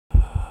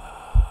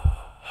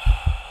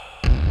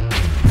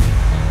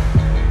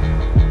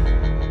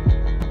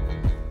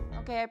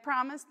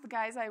promised the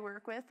guys I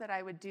work with that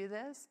I would do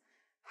this.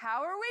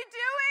 How are we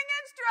doing,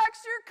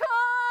 Instructure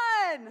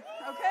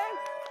Con? Okay?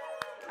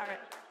 All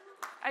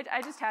right.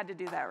 I just had to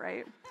do that,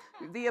 right?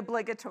 The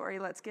obligatory,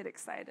 let's get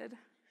excited.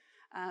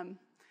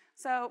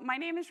 So my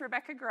name is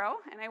Rebekah,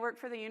 and I work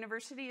for the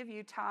University of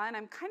Utah, and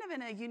I'm kind of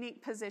in a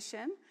unique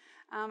position.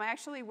 I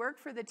actually work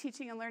for the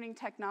Teaching and Learning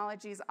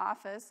Technologies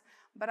office,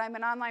 but I'm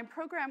an online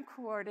program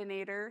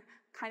coordinator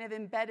kind of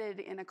embedded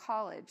in a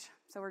college.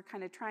 So we're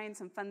kind of trying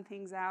some fun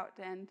things out,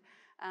 and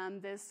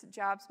this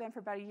job's been for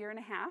about a year and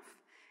a half.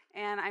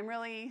 And I'm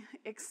really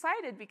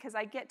excited because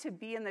I get to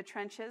be in the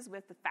trenches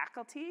with the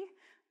faculty.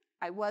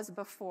 I was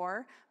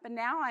before, but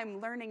now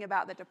I'm learning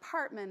about the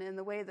department and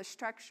the way the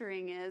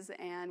structuring is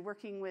and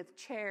working with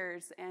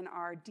chairs and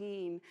our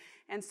dean.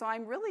 And so I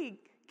really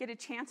get a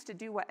chance to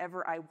do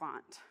whatever I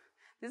want.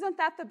 Isn't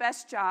that the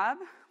best job?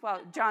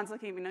 Well, John's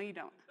looking at me, no, you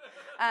don't.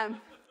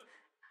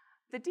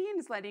 The dean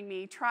is letting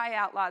me try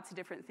out lots of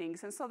different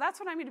things. And so that's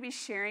what I'm going to be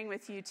sharing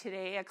with you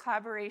today, a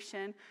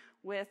collaboration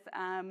with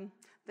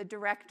the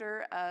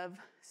Director of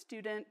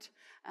Student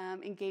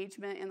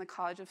Engagement in the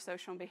College of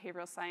Social and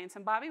Behavioral Science.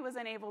 And Bobby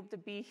wasn't able to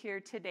be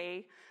here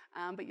today,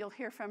 but you'll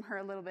hear from her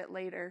a little bit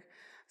later.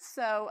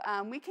 So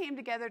we came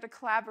together to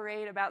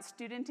collaborate about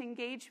student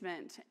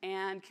engagement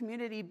and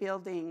community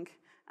building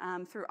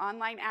through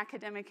online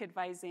academic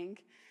advising.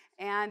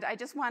 And I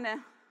just want to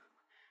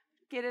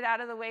get it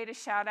out of the way to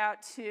shout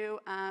out to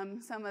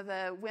some of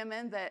the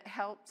women that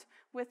helped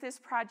with this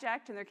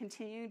project, and they're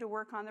continuing to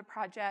work on the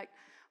project.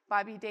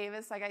 Bobby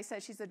Davis, like I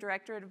said, she's the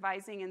Director of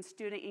Advising and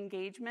Student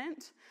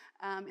Engagement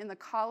in the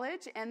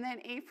college. And then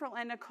April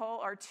and Nicole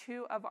are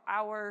two of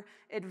our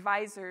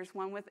advisors,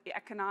 one with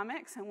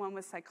economics and one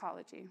with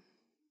psychology.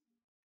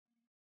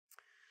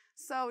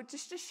 So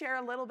just to share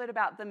a little bit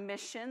about the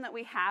mission that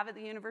we have at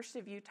the University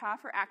of Utah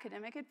for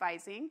academic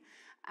advising.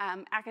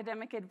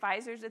 Academic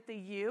advisors at the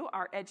U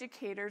are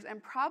educators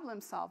and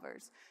problem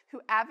solvers who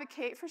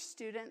advocate for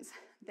students.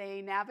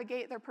 They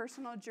navigate their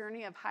personal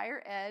journey of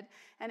higher ed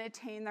and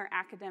attain their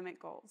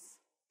academic goals.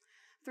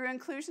 Through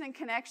inclusion and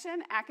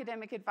connection,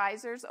 academic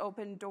advisors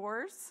open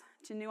doors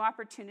to new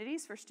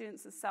opportunities for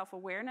students'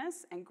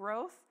 self-awareness and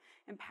growth,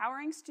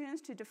 empowering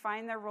students to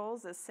define their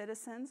roles as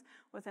citizens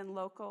within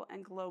local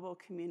and global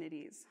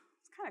communities.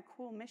 It's kind of a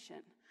cool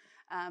mission.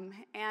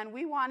 And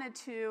we wanted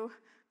to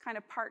kind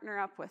of partner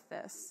up with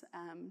this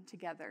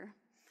together.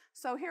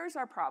 So here's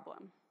our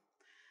problem.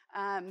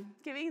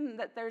 Given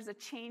that there's a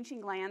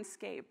changing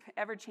landscape,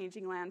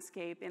 ever-changing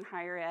landscape in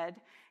higher ed,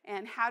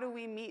 and how do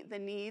we meet the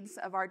needs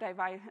of our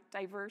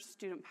diverse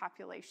student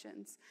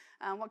populations?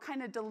 What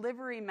kind of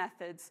delivery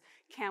methods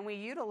can we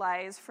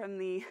utilize from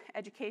the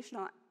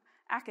educational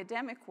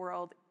academic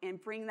world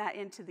and bring that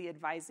into the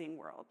advising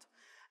world?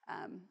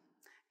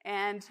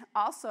 And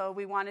also,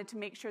 we wanted to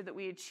make sure that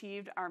we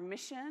achieved our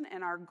mission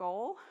and our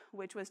goal,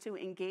 which was to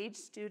engage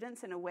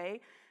students in a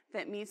way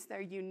that meets their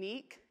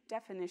unique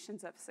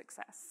definitions of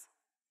success.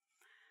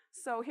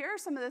 So here are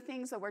some of the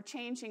things that we're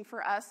changing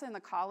for us in the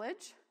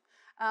college.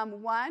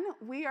 One,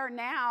 we are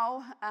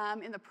now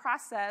in the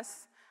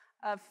process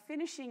of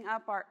finishing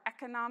up our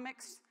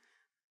economics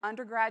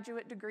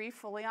undergraduate degree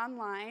fully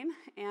online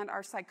and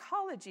our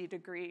psychology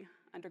degree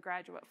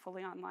undergraduate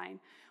fully online.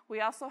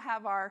 We also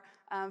have our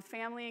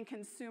family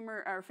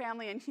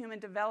and human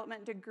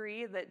development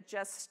degree that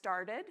just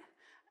started,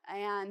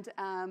 and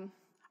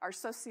our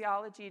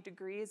sociology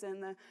degree is in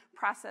the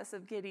process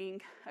of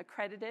getting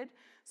accredited,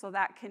 so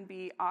that can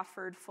be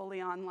offered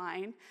fully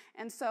online.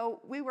 And so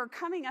we were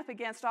coming up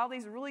against all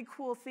these really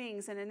cool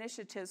things and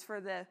initiatives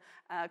for the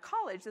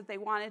college that they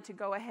wanted to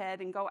go ahead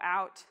and go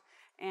out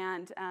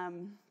and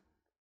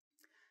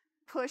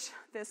push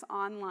this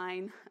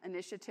online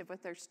initiative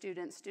with their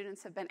students.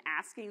 Students have been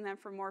asking them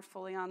for more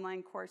fully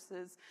online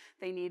courses.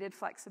 They needed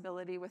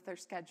flexibility with their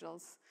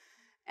schedules.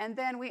 And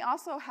then we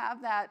also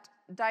have that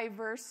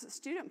diverse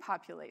student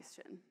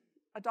population,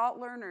 adult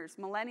learners,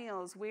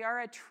 millennials. We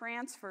are a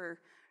transfer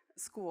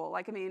school.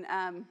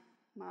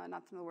 Well,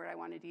 not the word I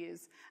wanted to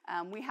use.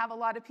 We have a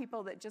lot of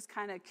people that just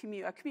kind of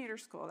commute, a commuter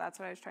school. That's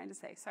what I was trying to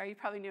say. Sorry, you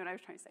probably knew what I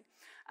was trying to say.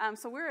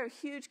 So we're a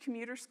huge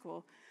commuter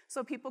school.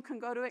 So people can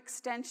go to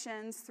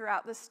extensions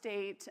throughout the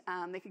state.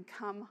 They can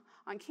come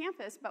on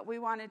campus, but we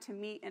wanted to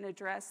meet and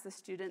address the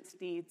students'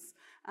 needs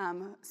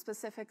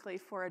specifically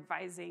for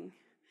advising.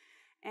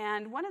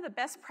 And one of the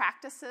best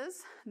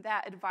practices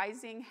that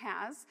advising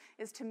has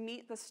is to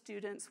meet the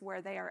students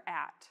where they are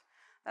at.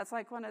 That's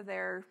like one of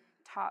their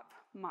top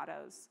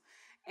mottos.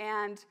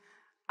 And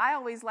I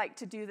always like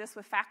to do this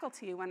with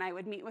faculty when I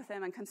would meet with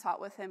them and consult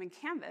with them in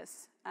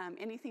Canvas.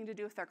 Anything to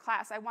do with their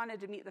class, I wanted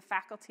to meet the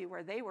faculty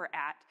where they were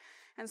at.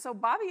 And so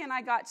Bobby and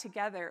I got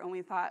together and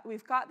we thought,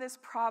 we've got this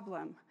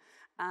problem.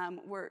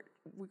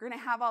 We're going to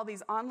have all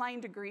these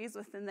online degrees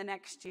within the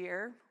next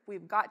year.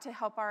 We've got to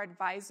help our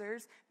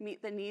advisors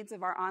meet the needs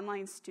of our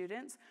online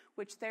students,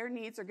 which their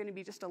needs are going to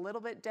be just a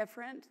little bit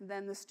different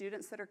than the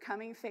students that are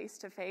coming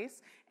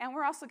face-to-face. And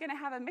we're also going to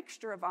have a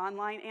mixture of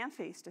online and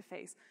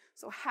face-to-face.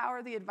 So how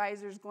are the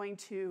advisors going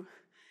to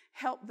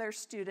help their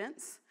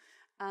students?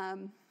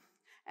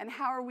 And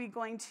how are we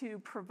going to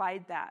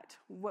provide that?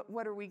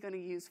 What are we going to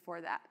use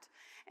for that?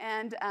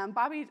 And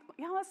Bobby,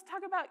 let's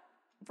talk about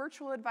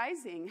virtual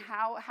advising.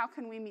 How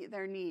can we meet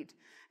their need?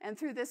 And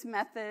through this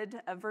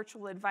method of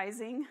virtual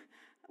advising,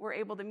 we're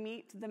able to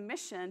meet the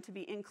mission to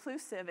be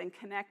inclusive and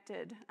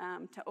connected,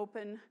 to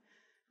open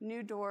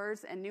new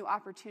doors and new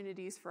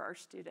opportunities for our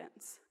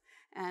students.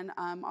 And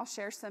I'll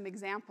share some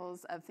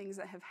examples of things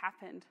that have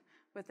happened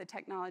with the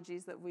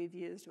technologies that we've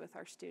used with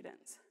our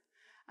students.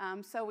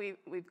 So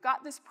we've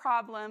got this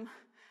problem,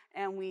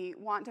 and we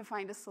want to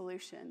find a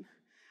solution.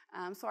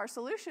 So our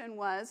solution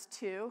was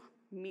to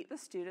meet the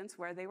students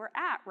where they were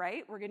at,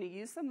 right? We're going to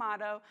use the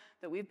motto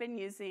that we've been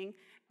using,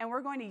 and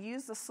we're going to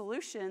use the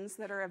solutions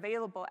that are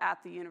available at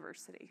the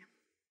university.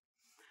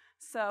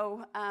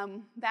 So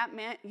that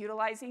meant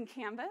utilizing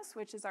Canvas,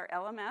 which is our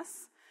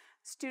LMS.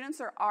 Students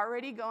are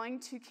already going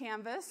to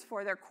Canvas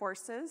for their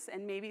courses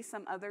and maybe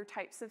some other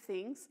types of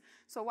things.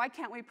 So why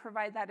can't we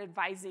provide that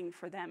advising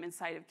for them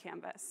inside of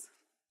Canvas?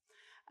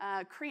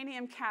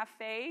 Cranium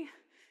Cafe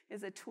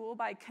is a tool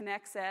by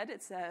ConnectEd.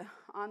 It's an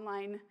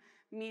online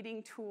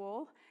meeting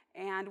tool,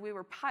 and we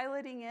were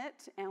piloting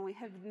it, and we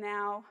have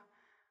now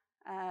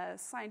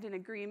signed an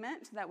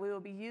agreement that we will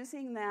be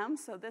using them.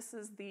 So this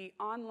is the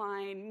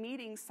online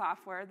meeting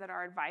software that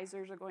our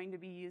advisors are going to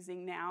be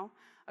using now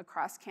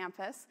across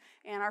campus,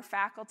 and our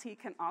faculty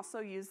can also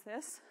use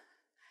this.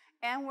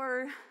 And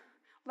we're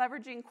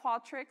leveraging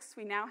Qualtrics.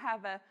 We now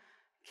have a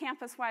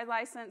campus-wide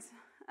license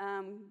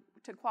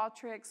to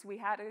Qualtrics. We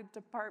had a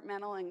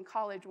departmental and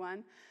college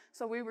one,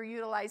 so we were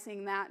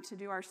utilizing that to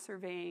do our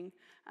surveying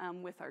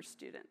with our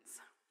students.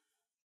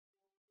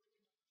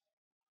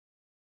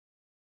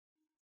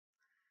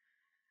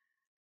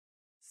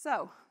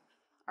 So,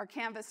 our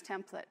Canvas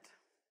template.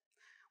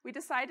 We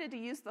decided to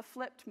use the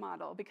flipped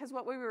model because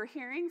what we were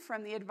hearing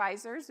from the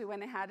advisors, we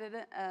went and had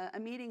a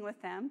meeting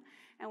with them,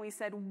 and we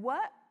said,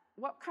 what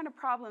kind of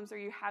problems are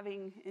you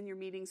having in your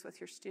meetings with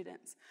your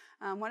students?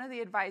 One of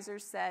the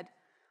advisors said,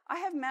 I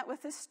have met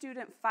with this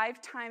student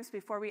 5 times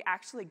before we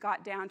actually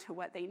got down to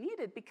what they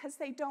needed because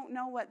they don't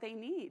know what they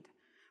need,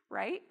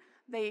 right?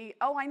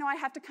 I know I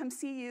have to come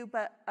see you,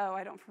 but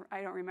I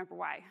don't remember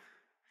why.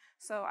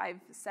 So I've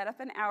set up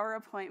an hour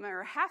appointment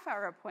or a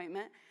half-hour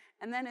appointment,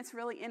 and then it's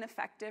really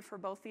ineffective for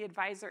both the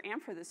advisor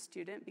and for the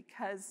student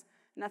because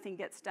nothing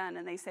gets done.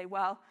 And they say,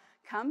 well,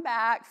 come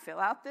back, fill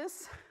out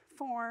this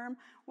form,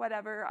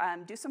 whatever,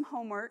 do some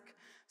homework.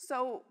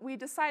 So we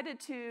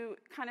decided to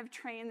kind of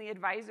train the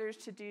advisors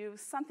to do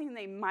something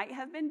they might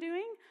have been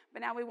doing,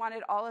 but now we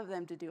wanted all of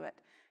them to do it.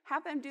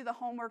 Have them do the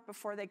homework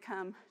before they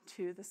come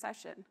to the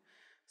session.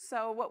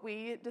 So what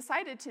we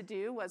decided to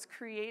do was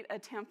create a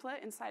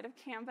template inside of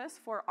Canvas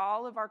for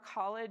all of our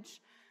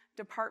college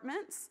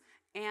departments,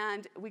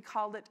 and we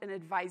called it an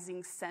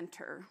advising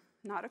center,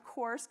 not a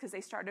course, because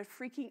they started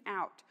freaking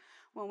out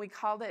when we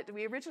called it.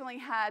 We originally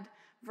had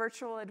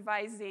virtual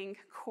advising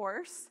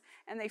course,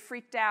 and they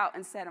freaked out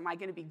and said, am I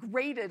going to be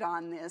graded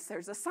on this?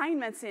 There's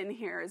assignments in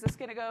here. Is this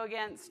going to go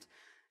against,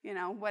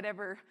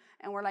 whatever?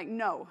 And we're like,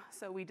 no.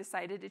 So we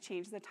decided to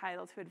change the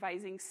title to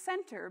Advising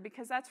Center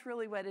because that's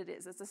really what it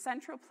is. It's a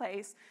central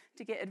place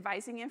to get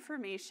advising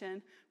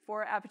information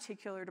for a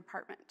particular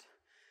department.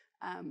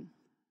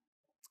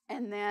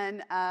 And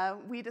then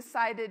we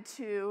decided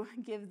to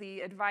give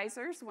the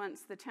advisors,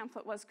 once the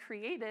template was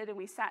created and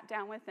we sat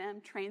down with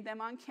them, trained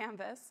them on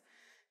Canvas,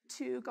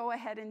 to go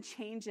ahead and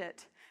change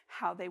it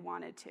how they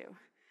wanted to.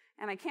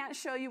 And I can't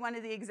show you one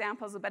of the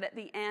examples, but at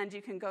the end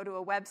you can go to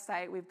a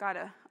website. We've got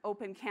an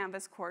open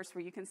Canvas course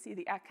where you can see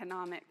the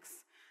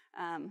economics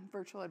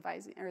virtual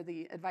advising, or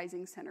the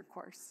Advising Center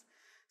course.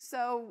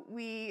 So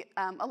we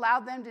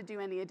allowed them to do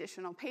any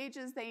additional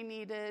pages they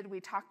needed. We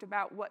talked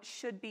about what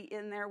should be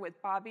in there with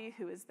Bobby,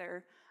 who is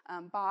their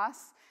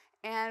boss.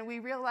 And we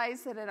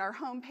realized that at our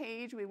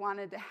homepage, we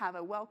wanted to have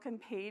a welcome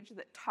page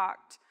that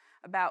talked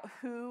about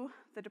who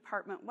the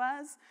department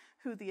was,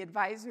 who the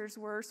advisors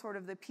were, sort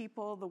of the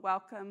people, the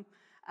welcome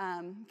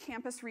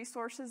campus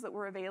resources that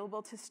were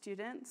available to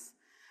students.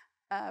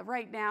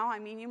 Right now,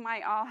 you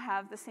might all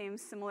have the same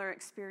similar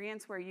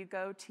experience where you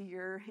go to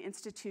your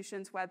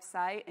institution's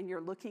website and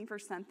you're looking for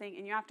something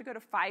and you have to go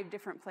to 5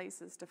 different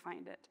places to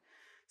find it.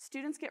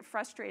 Students get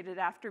frustrated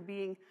after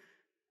being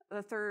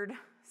the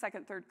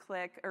second, third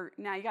click, or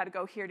now you got to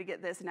go here to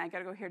get this, and now you got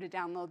to go here to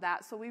download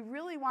that. So we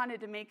really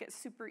wanted to make it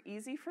super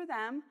easy for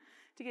them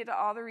to get to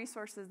all the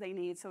resources they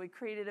need. So we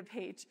created a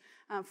page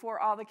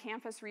for all the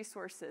campus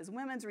resources,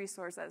 women's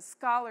resources,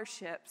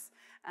 scholarships,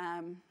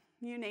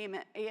 you name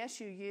it,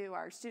 ASUU,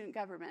 our student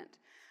government.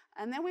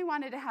 And then we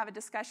wanted to have a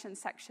discussion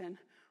section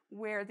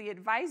where the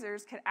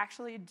advisors could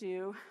actually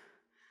do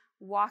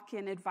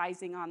walk-in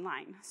advising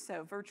online,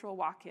 so virtual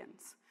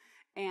walk-ins.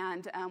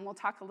 And we'll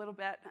talk a little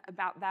bit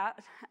about that,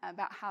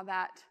 about how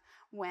that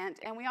went.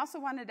 And we also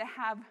wanted to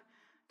have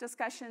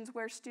discussions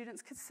where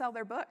students could sell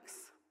their books.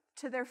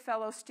 to their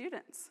fellow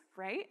students,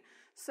 right?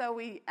 So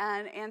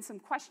and some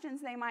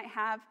questions they might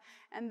have,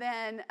 and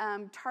then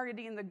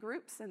targeting the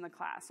groups in the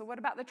class. So what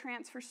about the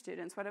transfer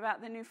students? What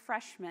about the new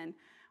freshmen?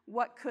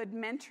 What could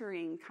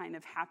mentoring kind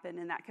of happen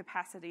in that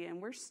capacity?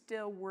 And we're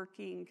still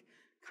working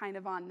kind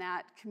of on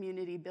that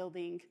community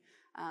building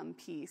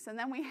piece. And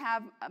then we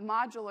have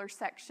modular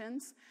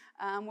sections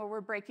where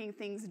we're breaking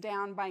things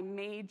down by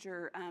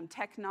major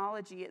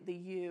technology at the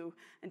U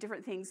and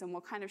different things, and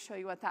we'll kind of show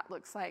you what that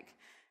looks like.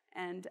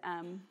 And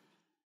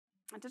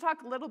to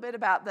talk a little bit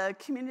about the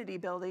community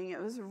building,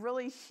 it was a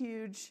really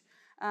huge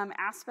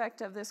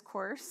aspect of this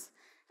course.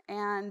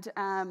 And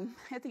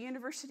at the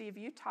University of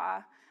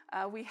Utah,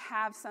 we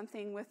have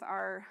something with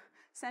our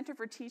Center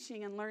for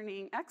Teaching and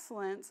Learning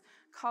Excellence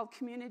called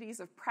Communities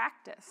of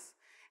Practice.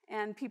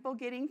 And people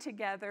getting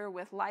together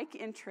with like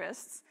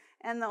interests,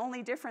 and the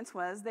only difference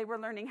was they were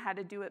learning how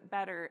to do it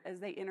better as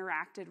they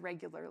interacted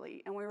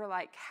regularly. And we were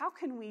like, how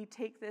can we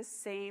take this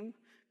same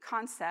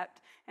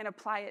concept and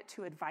apply it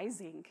to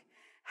advising?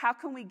 How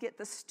can we get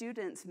the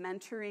students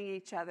mentoring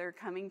each other,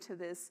 coming to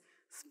this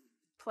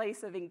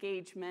place of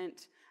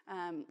engagement,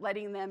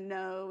 letting them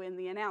know in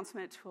the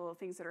announcement tool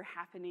things that are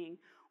happening,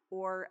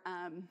 or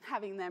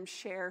having them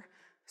share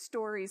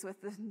stories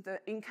with the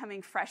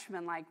incoming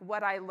freshmen, like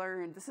what I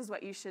learned, this is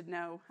what you should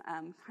know,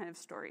 kind of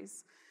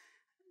stories.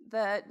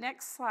 The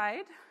next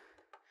slide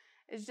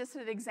is just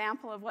an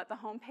example of what the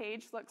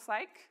homepage looks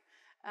like.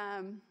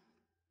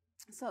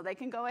 So they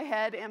can go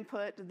ahead and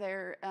put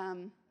their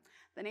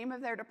the name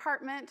of their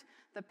department.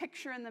 The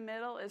picture in the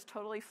middle is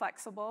totally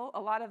flexible.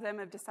 A lot of them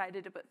have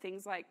decided to put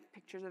things like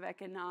pictures of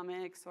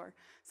economics or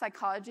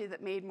psychology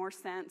that made more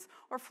sense,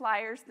 or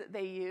flyers that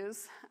they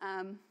use.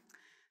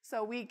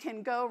 So we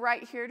can go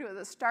right here to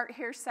the Start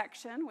Here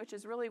section, which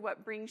is really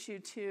what brings you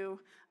to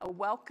a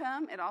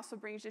welcome. It also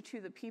brings you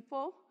to the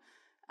people.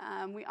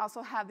 We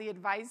also have the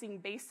Advising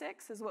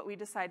Basics, is what we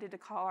decided to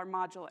call our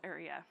module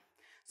area.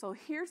 So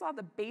here's all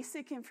the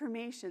basic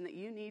information that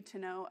you need to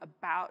know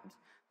about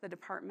the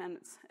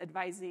department's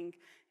advising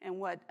and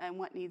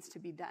what needs to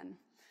be done.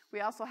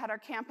 We also had our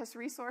campus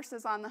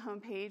resources on the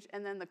homepage,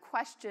 and then the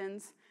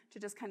questions to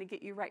just kind of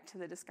get you right to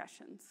the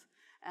discussions,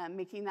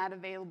 making that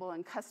available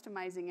and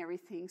customizing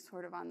everything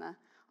sort of on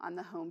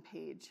the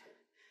homepage.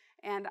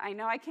 And I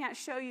know I can't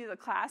show you the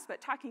class, but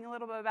talking a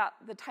little bit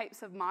about the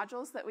types of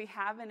modules that we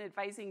have in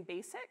Advising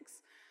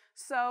Basics.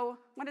 So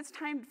when it's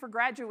time for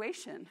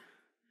graduation,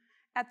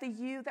 at the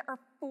U, there are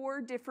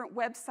 4 different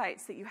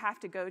websites that you have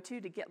to go to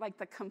get like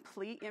the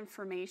complete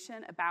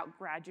information about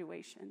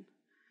graduation.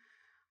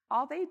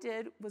 All they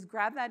did was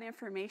grab that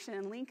information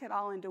and link it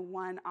all into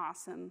one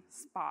awesome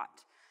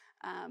spot.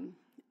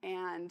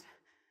 And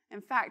in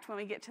fact, when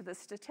we get to the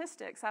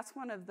statistics, that's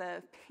one of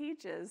the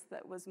pages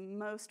that was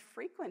most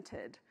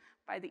frequented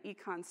by the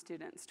econ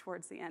students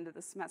towards the end of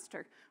the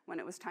semester when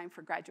it was time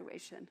for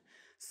graduation.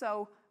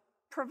 So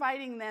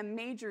providing them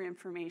major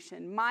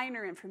information,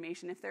 minor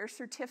information, if there are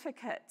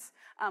certificates,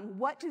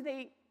 what do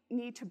they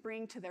need to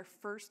bring to their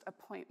first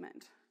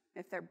appointment?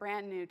 If they're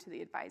brand new to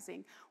the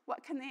advising,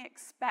 what can they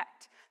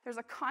expect? There's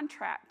a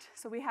contract,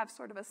 so we have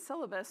sort of a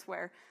syllabus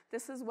where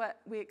this is what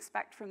we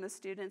expect from the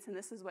students and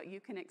this is what you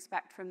can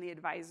expect from the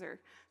advisor.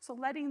 So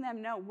letting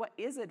them know what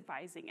is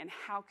advising and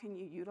how can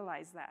you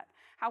utilize that?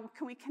 How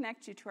can we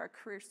connect you to our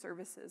career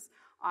services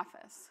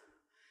office?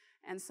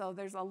 And so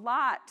there's a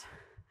lot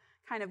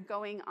kind of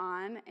going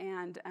on,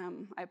 and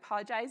I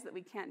apologize that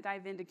we can't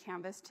dive into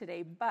Canvas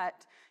today,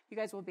 but you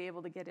guys will be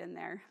able to get in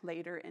there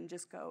later and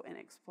just go and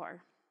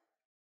explore.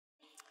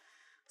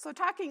 So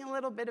talking a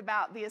little bit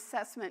about the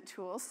assessment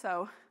tool.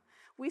 So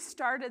we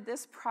started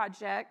this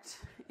project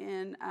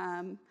in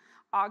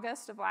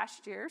August of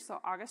last year, so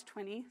August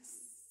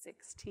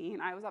 2016.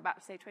 I was about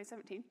to say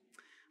 2017,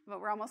 but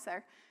we're almost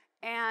there.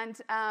 And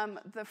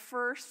the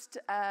first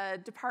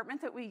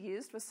department that we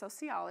used was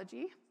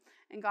sociology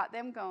and got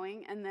them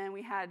going, and then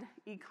we had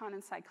econ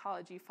and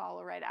psychology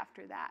follow right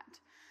after that.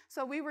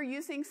 So we were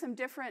using some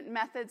different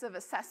methods of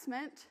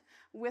assessment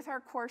with our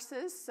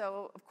courses.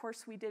 So of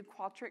course we did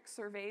Qualtrics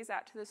surveys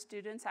out to the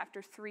students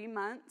after 3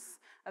 months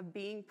of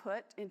being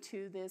put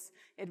into this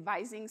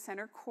advising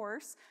center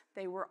course.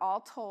 They were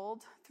all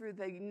told through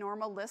the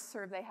normal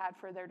listserv they had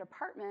for their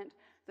department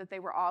that they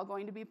were all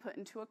going to be put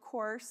into a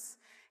course,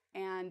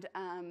 and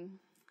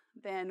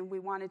then we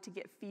wanted to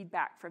get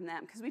feedback from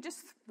them because we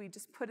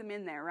just put them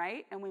in there,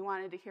 right? And we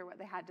wanted to hear what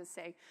they had to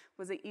say.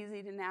 Was it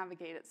easy to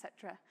navigate,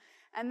 etc.?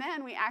 And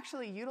then we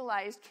actually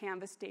utilized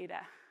Canvas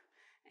data.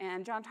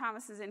 And John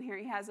Thomas is in here.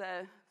 He has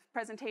a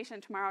presentation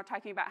tomorrow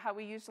talking about how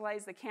we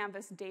utilize the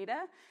Canvas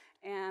data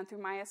and through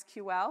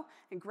MySQL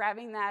and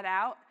grabbing that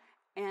out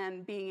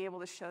and being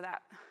able to show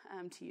that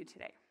to you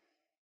today.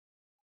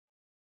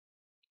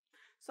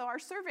 So our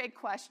survey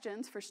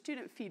questions for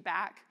student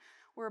feedback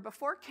were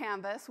before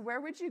Canvas, where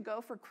would you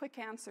go for quick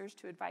answers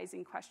to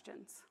advising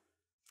questions?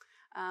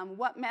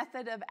 What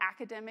method of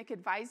academic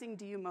advising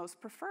do you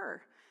most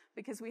prefer?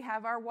 Because we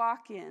have our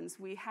walk-ins,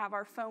 we have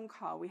our phone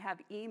call, we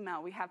have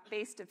email, we have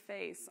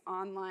face-to-face,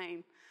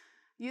 online.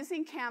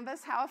 Using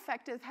Canvas, how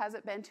effective has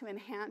it been to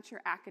enhance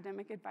your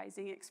academic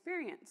advising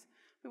experience?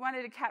 We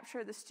wanted to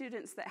capture the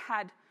students that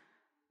had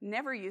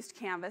never used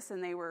Canvas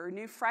and they were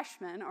new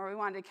freshmen, or we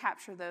wanted to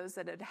capture those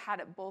that had had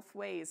it both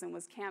ways, and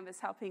was Canvas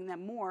helping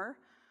them more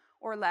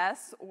or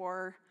less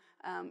or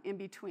in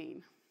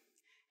between?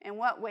 In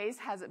what ways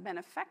has it been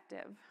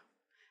effective?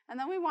 And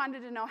then we wanted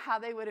to know how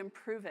they would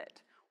improve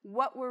it.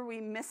 What were we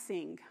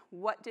missing?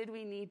 What did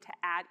we need to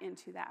add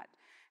into that?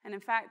 And in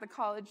fact, the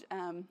college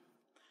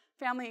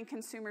Family and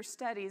Consumer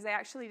Studies, they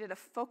actually did a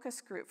focus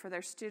group for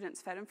their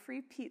students, fed them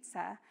free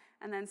pizza,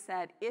 and then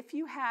said, if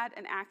you had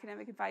an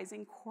academic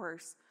advising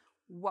course,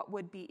 what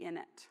would be in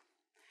it?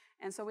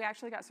 And so we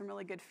actually got some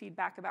really good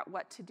feedback about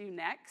what to do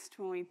next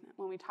when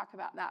we talk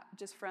about that,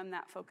 just from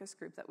that focus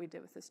group that we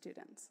did with the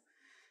students.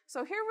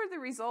 So here were the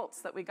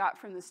results that we got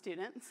from the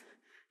students,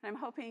 and I'm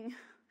hoping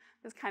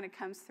this kind of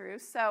comes through.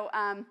 So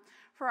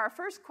for our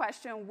first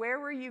question, where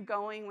were you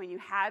going when you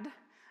had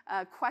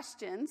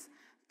questions?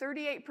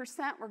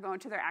 38% were going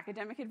to their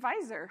academic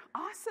advisor.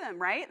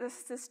 Awesome, right? The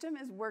system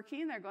is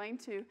working. They're going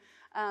to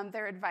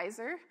their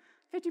advisor.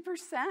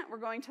 50% were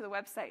going to the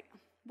website,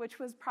 which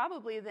was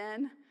probably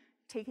then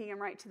taking them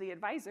right to the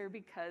advisor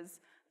because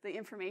the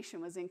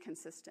information was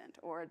inconsistent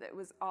or that it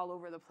was all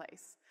over the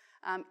place.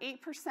 8%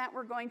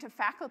 were going to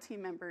faculty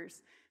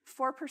members.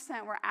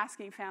 4% were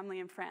asking family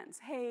and friends.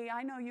 Hey,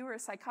 I know you were a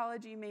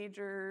psychology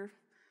major,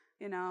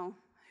 you know,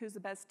 who's the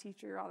best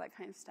teacher, all that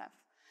kind of stuff.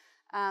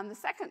 The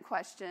second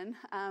question,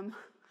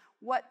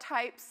 what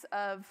types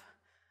of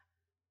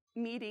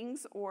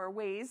meetings or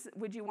ways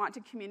would you want to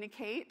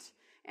communicate?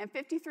 And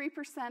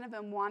 53% of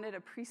them wanted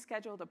a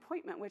pre-scheduled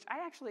appointment, which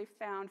I actually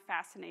found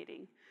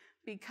fascinating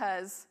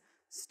because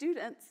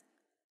students,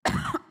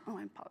 oh,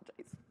 I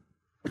apologize.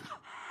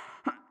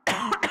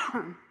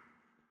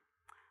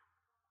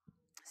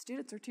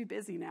 Students are too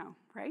busy now,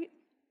 right?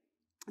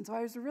 And so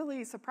I was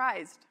really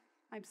surprised.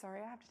 I'm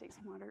sorry, I have to take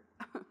some water.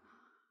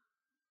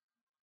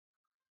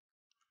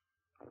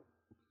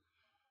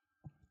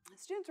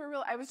 Students were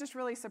I was just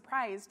really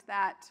surprised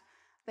that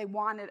they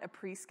wanted a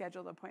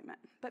pre-scheduled appointment.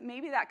 But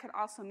maybe that could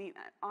also mean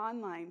an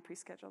online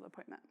pre-scheduled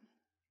appointment.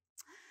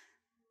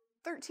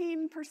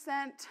 13%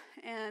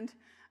 and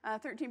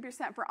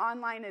 13% for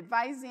online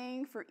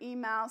advising, for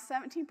email,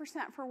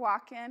 17% for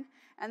walk-in,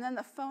 and then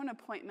the phone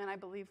appointment, I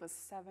believe, was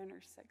 7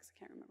 or 6, I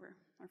can't remember,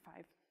 or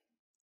 5.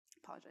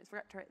 Apologize,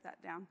 forgot to write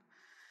that down.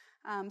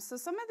 So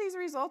some of these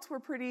results were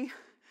pretty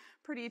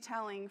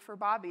telling for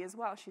Bobby as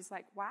well. She's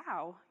like,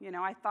 wow, you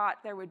know, I thought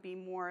there would be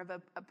more of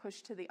a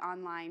push to the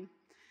online.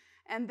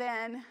 And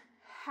then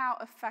how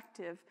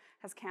effective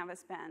has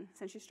Canvas been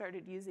since you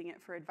started using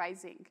it for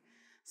advising?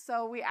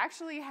 So we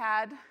actually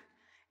had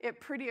it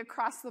pretty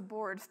across the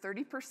board,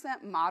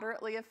 30%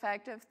 moderately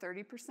effective,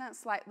 30%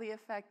 slightly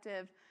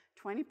effective,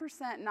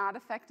 20% not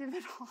effective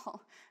at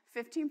all,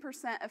 15%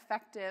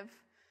 effective,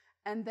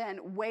 and then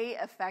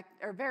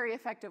very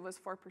effective was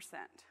 4%.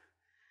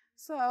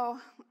 So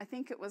I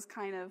think it was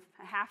kind of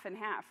a half and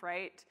half,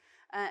 right?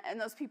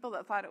 And those people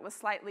that thought it was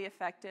slightly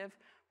effective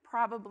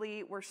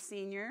probably were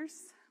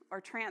seniors or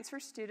transfer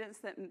students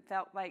that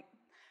felt like,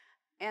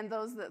 and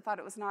those that thought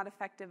it was not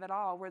effective at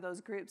all were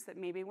those groups that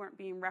maybe weren't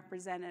being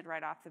represented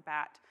right off the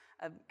bat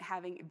of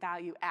having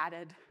value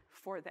added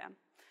for them.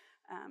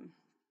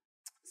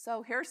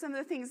 So here are some of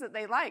the things that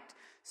they liked.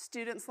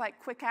 Students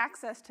like quick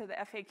access to the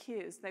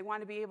FAQs. They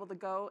want to be able to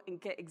go and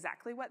get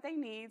exactly what they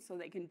need so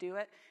they can do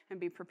it and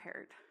be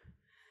prepared.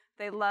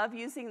 They love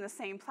using the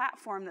same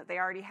platform that they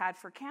already had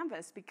for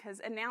Canvas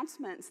because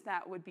announcements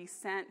that would be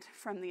sent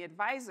from the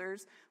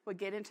advisors would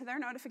get into their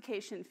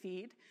notification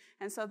feed,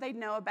 and so they'd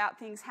know about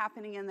things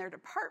happening in their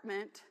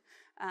department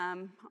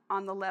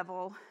on the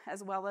level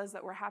as well as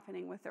that were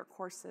happening with their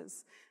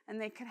courses. And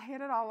they could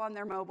hit it all on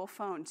their mobile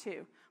phone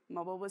too.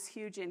 Mobile was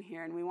huge in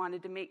here, and we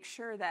wanted to make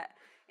sure that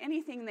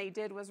anything they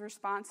did was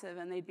responsive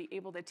and they'd be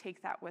able to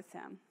take that with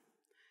them.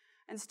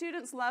 And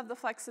students love the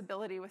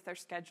flexibility with their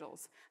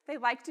schedules. They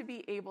like to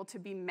be able to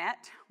be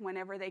met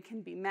whenever they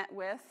can be met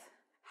with,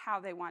 how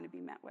they want to be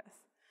met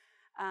with.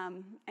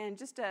 And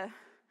just a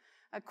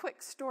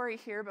quick story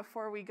here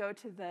before we go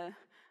to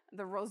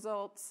the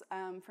results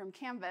from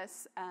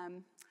Canvas.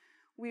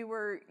 We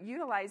were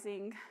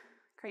utilizing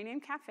Cranium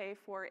Cafe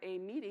for a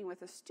meeting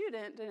with a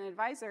student, an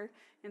advisor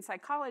in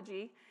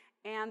psychology,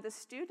 and the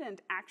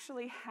student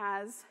actually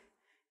has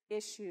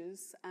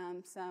issues,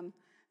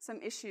 some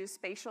issues,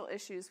 spatial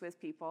issues with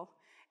people.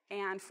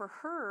 And for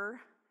her,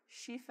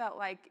 she felt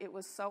like it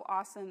was so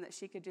awesome that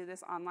she could do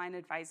this online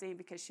advising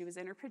because she was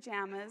in her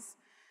pajamas.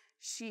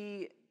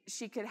 She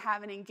could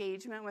have an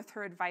engagement with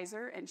her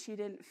advisor, and she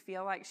didn't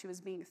feel like she was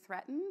being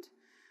threatened.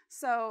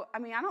 So, I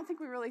mean, I don't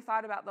think we really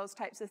thought about those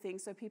types of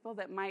things. So people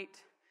that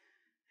might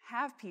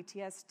have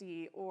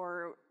PTSD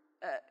or,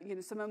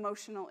 some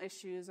emotional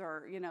issues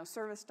or,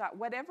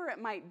 whatever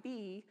it might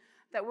be,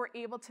 that we're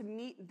able to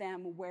meet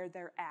them where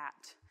they're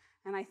at.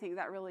 And I think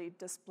that really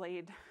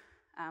displayed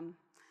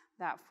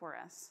that for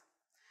us.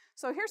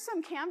 So here's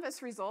some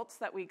Canvas results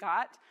that we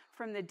got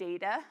from the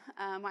data.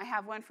 I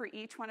have one for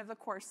each one of the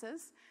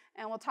courses,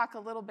 and we'll talk a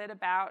little bit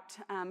about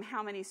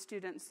how many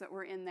students that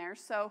were in there.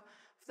 So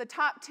the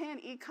top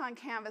 10 Econ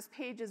Canvas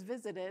pages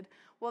visited,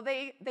 well,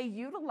 they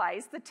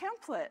utilized the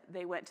template.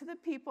 They went to the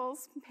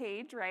people's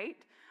page, right?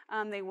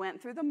 They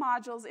went through the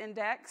modules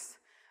index,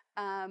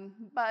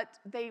 but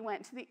they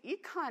went to the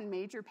Econ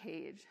major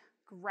page.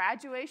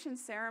 Graduation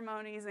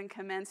ceremonies and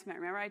commencement.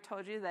 Remember I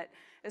told you that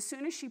as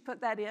soon as she put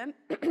that in,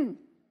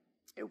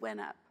 it went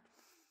up.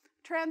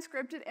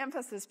 Transcripted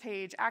emphasis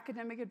page,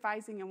 academic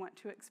advising and what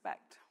to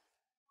expect.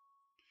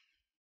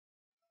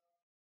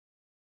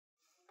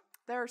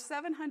 There are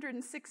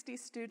 760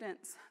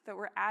 students that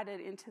were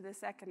added into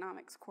this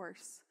economics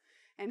course.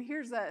 And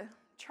here's a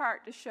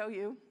chart to show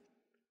you.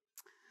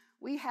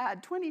 We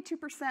had 22%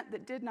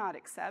 that did not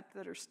accept,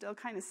 that are still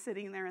kind of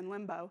sitting there in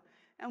limbo.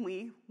 And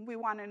we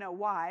want to know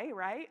why,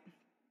 right?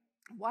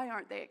 Why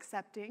aren't they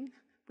accepting?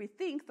 We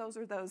think those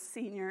are those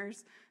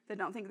seniors that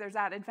don't think there's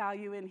added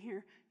value in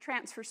here.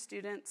 Transfer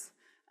students.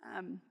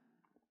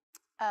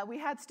 We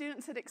had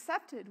students that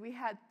accepted. We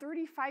had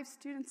 35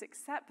 students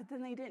accept, but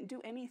then they didn't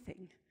do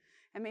anything.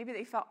 And maybe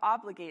they felt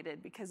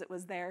obligated because it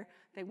was there.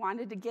 They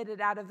wanted to get it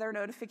out of their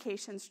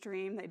notification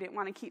stream. They didn't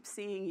want to keep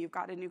seeing you've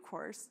got a new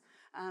course.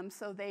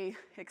 So they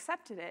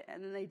accepted it,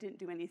 and then they didn't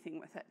do anything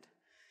with it.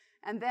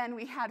 And then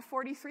we had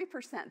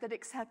 43% that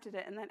accepted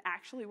it and then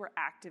actually were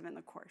active in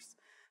the course.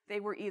 They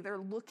were either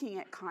looking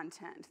at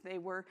content, they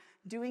were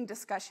doing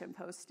discussion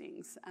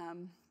postings.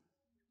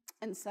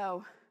 And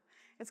so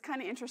it's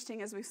kind of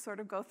interesting as we sort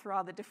of go through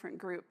all the different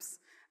groups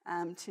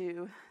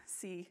to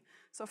see.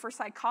 So for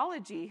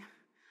psychology,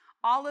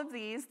 all of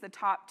these, the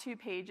top 2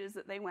 pages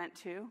that they went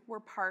to,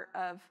 were part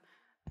of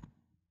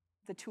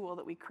the tool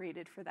that we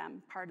created for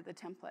them, part of the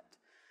template.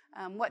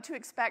 What to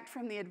expect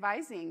from the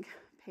advising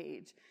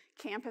page.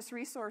 Campus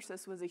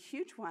resources was a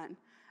huge one.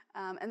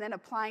 And then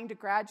applying to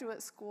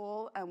graduate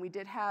school, we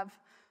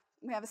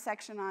have a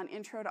section on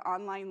intro to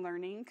online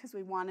learning because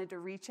we wanted to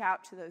reach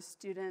out to those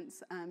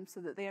students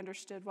so that they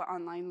understood what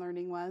online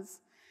learning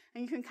was.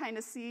 And you can kind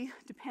of see,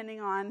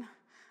 depending on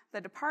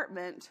the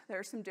department, there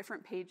are some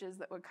different pages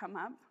that would come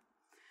up.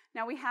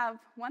 Now we have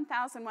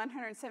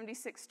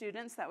 1,176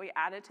 students that we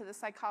added to the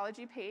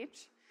psychology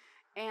page,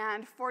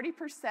 and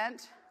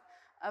 40%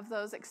 of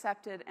those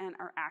accepted and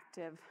are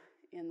active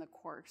in the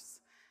course.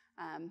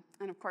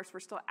 And of course, we're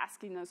still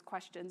asking those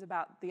questions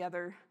about the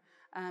other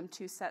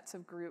 2 sets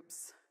of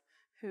groups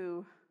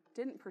who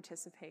didn't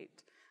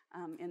participate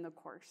in the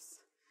course.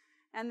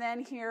 And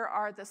then here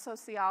are the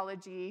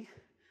sociology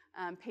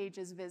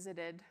pages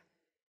visited.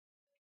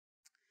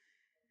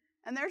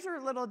 And theirs are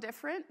a little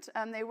different.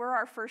 They were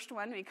our first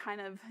one. We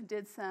kind of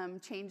did some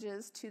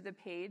changes to the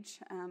page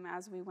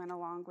as we went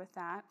along with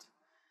that.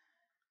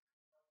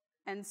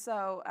 And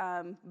so,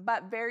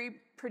 but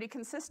pretty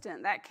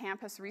consistent. That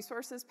campus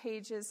resources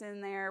page is in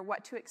there,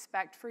 what to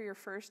expect for your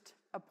first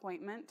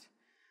appointment.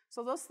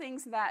 So those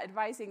things that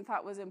advising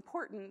thought was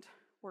important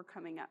were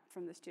coming up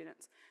from the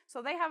students.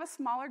 So they have a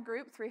smaller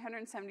group,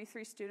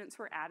 373 students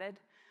were added.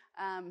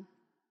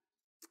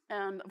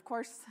 And of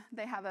course,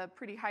 they have a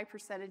pretty high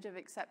percentage of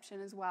exception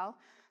as well.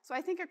 So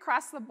I think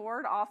across the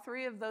board, all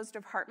 3 of those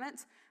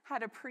departments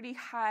had a pretty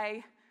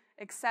high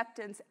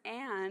acceptance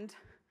and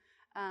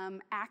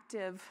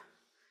active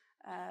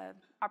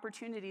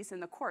opportunities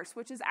in the course,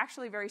 which is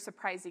actually very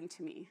surprising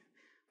to me.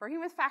 Working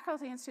with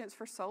faculty and students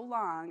for so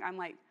long, I'm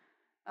like,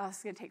 oh,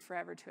 it's going to take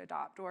forever to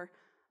adopt, or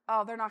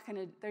oh,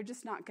 they're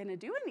just not going to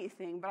do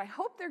anything, but I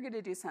hope they're going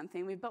to do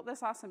something. We built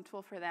this awesome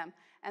tool for them,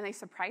 and they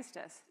surprised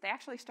us. They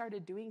actually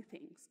started doing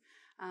things.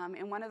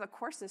 In one of the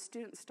courses,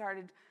 students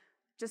started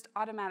just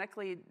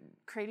automatically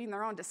creating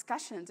their own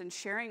discussions and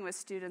sharing with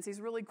students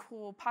these really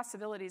cool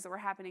possibilities that were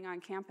happening on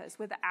campus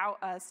without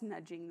us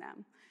nudging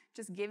them,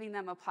 just giving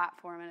them a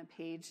platform and a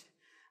page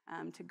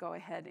to go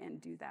ahead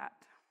and do that.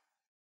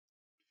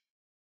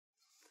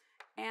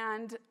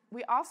 And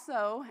we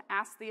also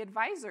asked the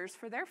advisors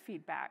for their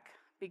feedback,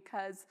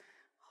 because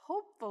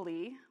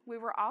hopefully we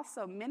were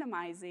also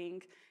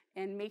minimizing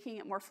and making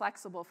it more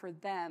flexible for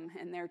them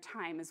and their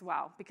time as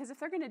well. Because if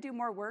they're going to do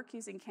more work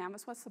using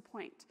Canvas, what's the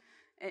point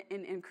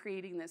in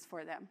creating this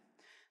for them?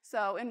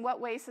 So in what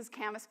ways has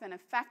Canvas been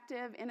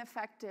effective,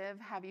 ineffective?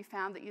 Have you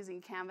found that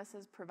using Canvas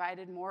has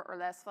provided more or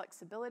less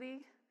flexibility?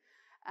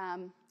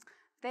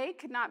 They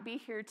could not be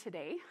here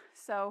today,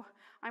 so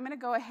I'm going to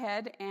go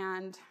ahead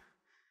and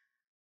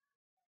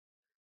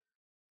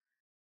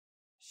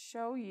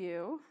show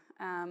you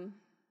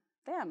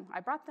them.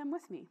 I brought them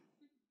with me.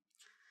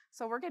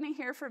 So we're going to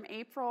hear from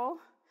April,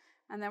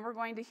 and then we're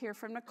going to hear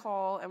from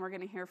Nicole, and we're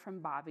going to hear from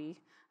Bobby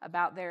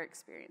about their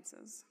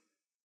experiences.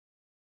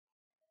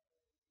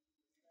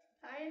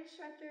 Hi,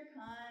 Instructor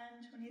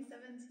Con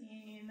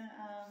 2017.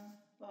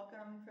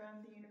 Welcome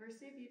from the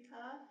University of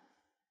Utah.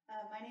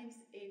 My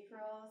name's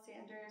April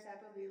Sanders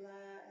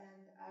Abolila,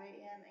 and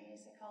I am a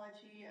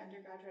psychology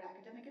undergraduate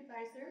academic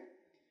advisor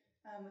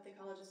with the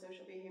College of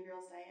Social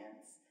Behavioral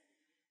Science.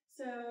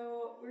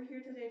 So we're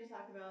here today to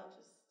talk about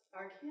just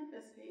our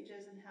Canvas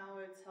pages and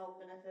how it's helped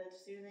benefit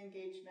student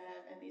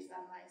engagement, at least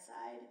on my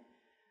side.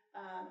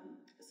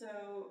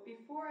 So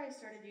before I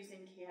started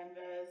using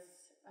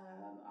Canvas,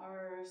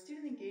 our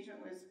student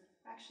engagement was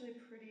actually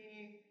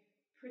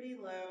pretty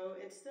low.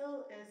 It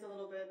still is a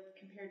little bit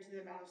compared to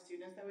the amount of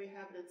students that we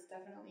have, but it's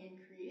definitely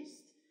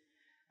increased.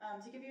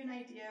 To give you an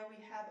idea, we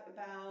have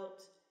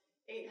about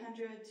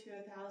 800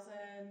 to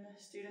 1,000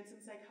 students in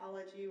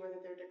psychology,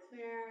 whether they're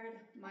declared,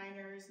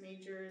 minors,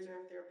 majors,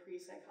 or if they're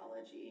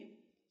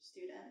pre-psychology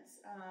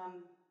students.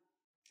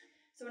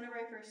 So whenever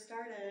I first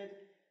started,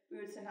 we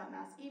would send out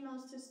mass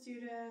emails to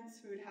students.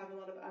 We would have a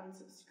lot of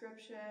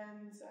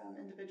unsubscriptions.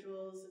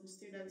 Individuals and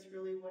students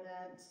really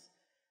wouldn't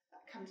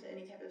come to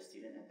any type of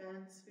student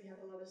events. We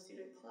have a lot of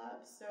student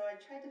clubs. So I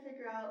tried to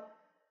figure out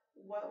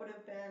what would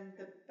have been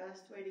the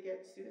best way to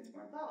get students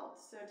more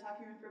involved. So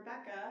talking with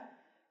Rebekah,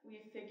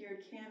 we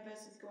figured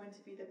Canvas is going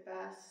to be the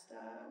best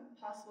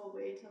possible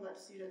way to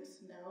let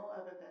students know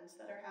of events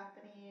that are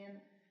happening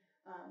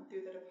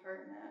through the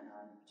department,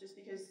 just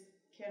because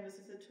Canvas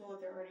is a tool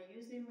that they're already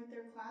using with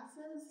their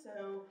classes,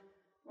 so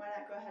why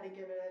not go ahead and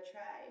give it a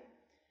try?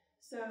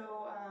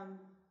 So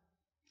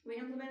we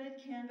implemented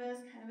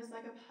Canvas kind of as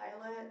like a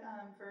pilot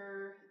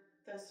for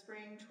the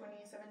spring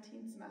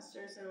 2017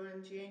 semester, so in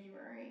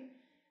January.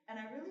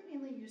 And I really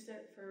mainly used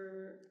it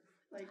for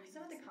like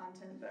some of the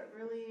content, but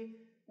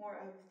really more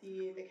of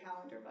the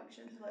calendar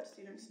function to let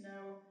students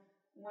know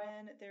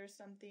when there's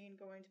something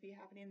going to be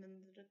happening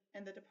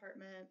in the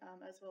department,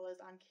 as well as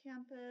on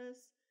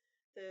campus,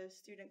 the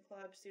student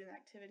club, student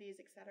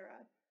activities, etc.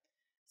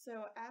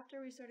 So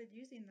after we started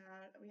using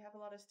that, we have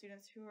a lot of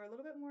students who are a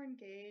little bit more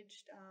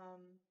engaged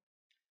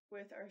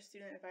with our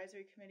student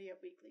advisory committee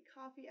at weekly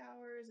coffee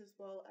hours, as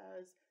well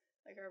as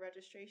like our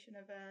registration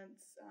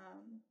events.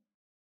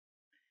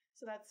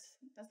 So that's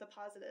the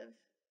positive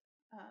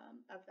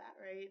of that,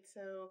 right?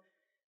 So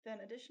then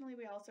additionally,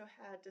 we also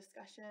had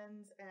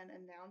discussions and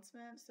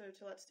announcements. So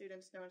to let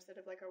students know, instead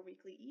of like our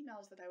weekly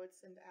emails that I would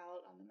send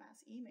out on the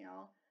mass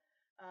email,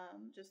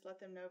 just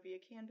let them know via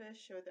Canvas,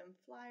 show them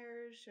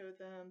flyers, show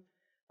them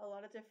a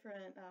lot of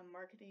different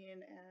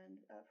marketing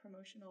and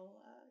promotional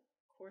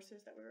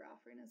courses that we were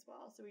offering as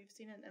well. So we've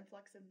seen an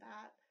influx in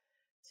that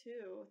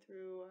too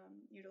through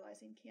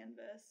utilizing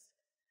Canvas.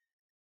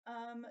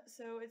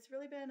 So it's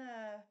really been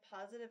a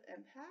positive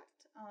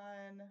impact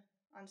on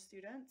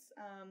students.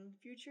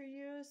 Future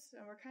use,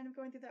 and we're kind of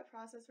going through that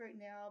process right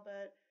now,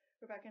 but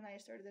Rebekah and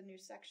I started a new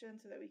section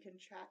so that we can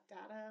track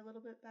data a little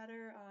bit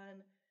better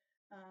on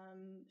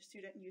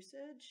student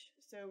usage.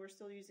 So we're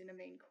still using a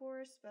main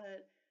course,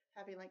 but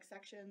having like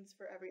sections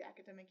for every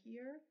academic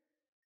year,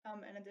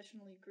 and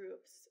additionally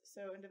groups.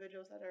 So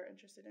individuals that are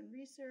interested in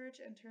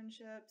research,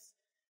 internships,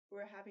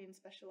 we're having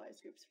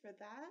specialized groups for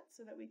that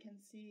so that we can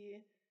see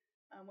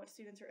what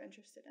students are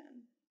interested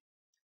in.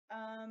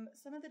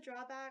 Some of the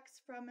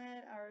drawbacks from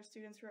it are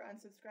students who are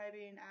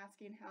unsubscribing,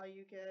 asking how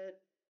you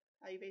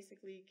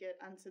basically get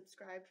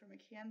unsubscribed from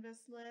a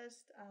Canvas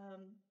list.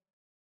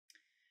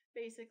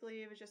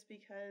 Basically, it was just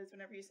because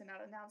whenever you send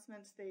out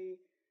announcements, they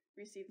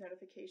receive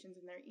notifications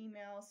in their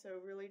email.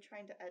 So really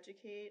trying to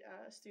educate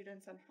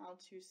students on how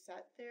to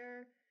set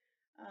their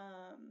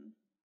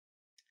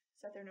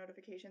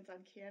notifications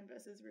on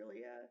Canvas is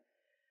really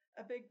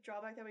a big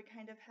drawback that we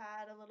kind of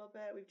had a little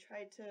bit. We've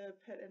tried to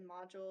put in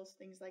modules,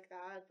 things like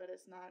that, but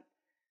it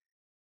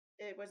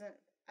wasn't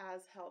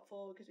as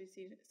helpful because we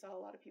saw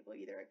a lot of people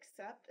either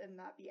accept and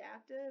not be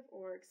active,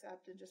 or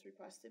accept and just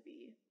request to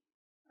be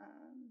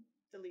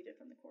deleted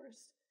from the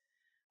course.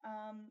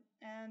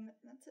 And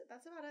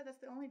that's about it. That's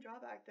the only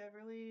drawback. The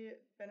really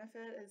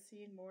benefit is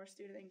seeing more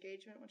student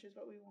engagement, which is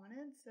what we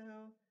wanted.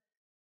 So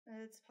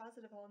it's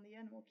positive all in the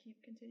end. We'll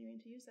keep continuing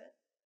to use it.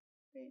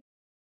 Great.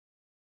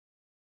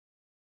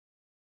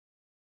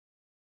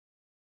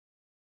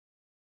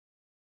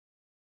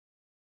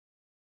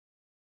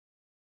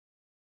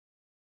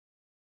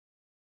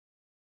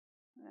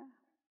 Yeah.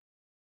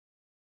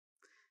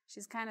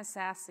 She's kind of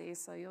sassy,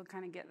 so you'll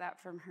kind of get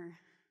that from her.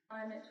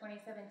 On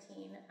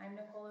 2017, I'm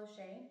Nicole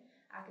O'Shea,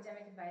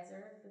 Academic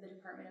Advisor for the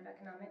Department of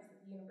Economics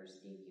at the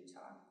University of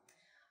Utah.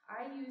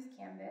 I use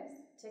Canvas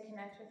to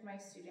connect with my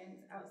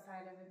students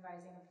outside of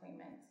advising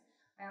appointments.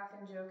 I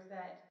often joke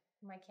that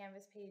my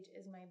Canvas page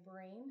is my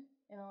brain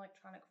in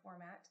electronic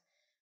format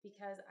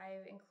because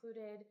I've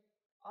included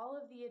all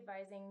of the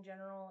advising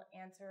general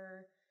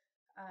answer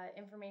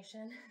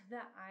information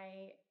that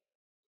I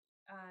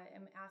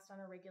am asked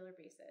on a regular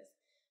basis.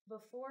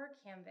 Before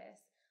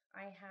Canvas,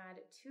 I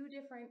had 2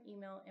 different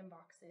email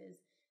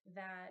inboxes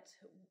that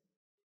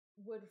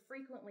would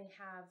frequently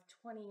have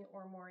 20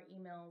 or more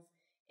emails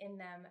in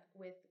them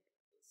with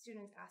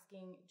students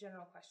asking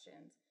general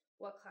questions.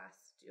 What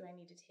class do I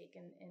need to take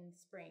in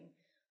spring?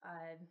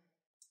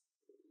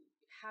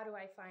 How do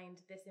I find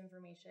this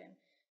information?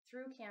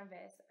 Through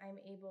Canvas,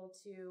 I'm able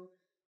to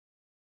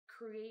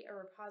create a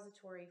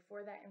repository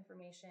for that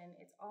information.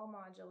 It's all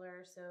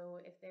modular,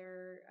 so if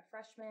they're a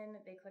freshman,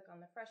 they click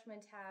on the freshman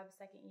tab,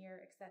 second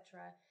year,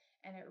 etc.,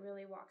 and it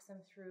really walks them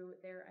through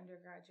their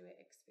undergraduate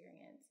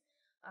experience.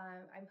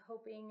 I'm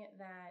hoping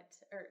that,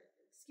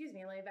 let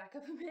me back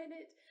up a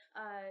minute.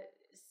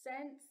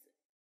 Since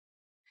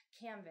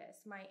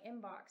Canvas, my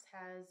inbox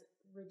has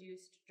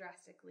reduced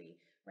drastically.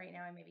 Right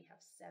now I maybe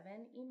have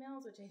 7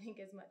 emails, which I think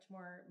is much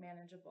more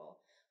manageable.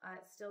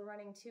 Still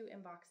running 2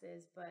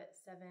 inboxes, but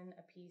 7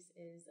 a piece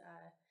is,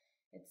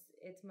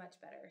 it's much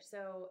better.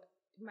 So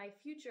my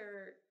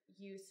future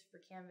use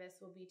for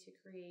Canvas will be to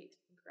create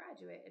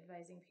graduate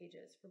advising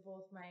pages for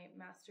both my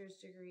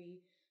master's degree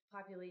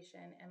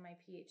population and my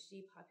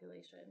PhD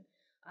population.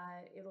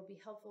 It'll be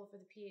helpful for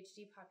the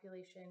PhD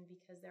population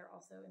because they're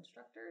also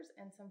instructors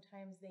and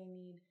sometimes they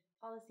need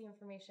policy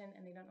information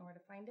and they don't know where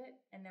to find it.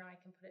 And now I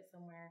can put it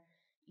somewhere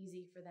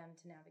easy for them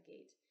to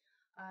navigate.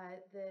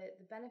 The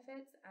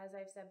benefits, as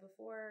I've said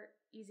before,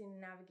 easy to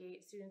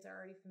navigate. Students are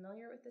already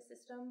familiar with the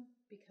system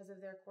because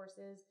of their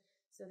courses,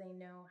 so they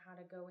know how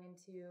to go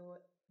into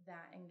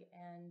that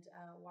and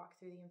walk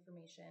through the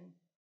information.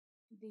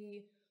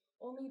 The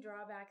only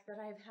drawback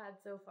that I've had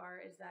so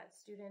far is that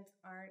students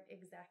aren't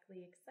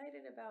exactly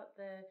excited about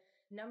the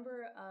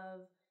number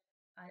of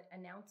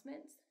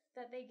announcements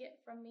that they get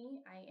from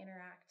me. I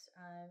interact,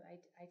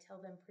 I tell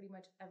them pretty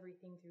much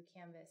everything through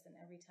Canvas, and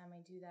every time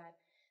I do that,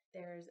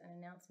 there's an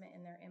announcement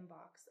in their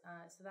inbox.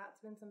 So that's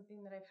been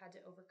something that I've had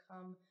to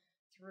overcome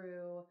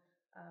through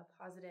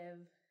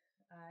positive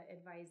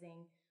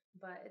advising,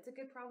 but it's a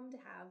good problem to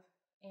have.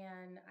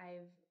 And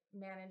I've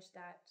managed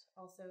that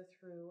also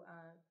through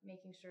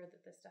making sure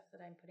that the stuff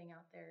that I'm putting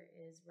out there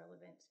is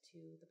relevant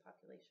to the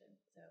population.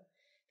 So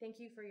thank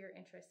you for your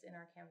interest in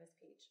our Canvas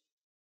page.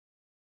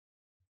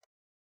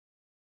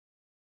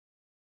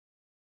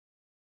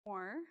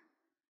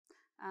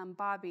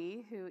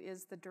 Bobby, who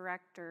is the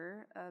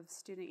Director of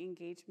Student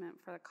Engagement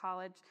for the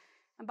college.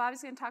 And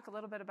Bobby's going to talk a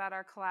little bit about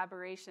our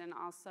collaboration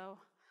also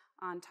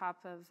on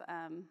top of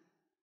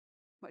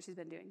what she's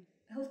been doing.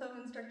 Hello,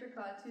 Instructure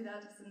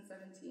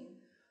 2017.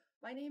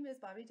 My name is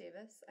Bobby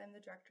Davis. I'm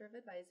the Director of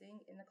Advising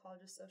in the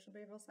College of Social and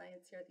Behavioral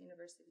Science here at the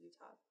University of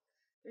Utah.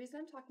 The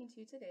reason I'm talking to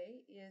you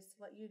today is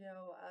to let you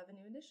know of a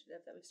new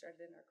initiative that we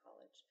started in our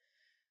college.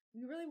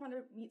 We really want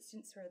to meet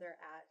students where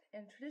they're at,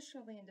 and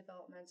traditionally in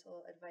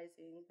developmental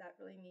advising, that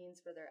really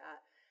means where they're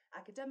at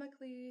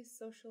academically,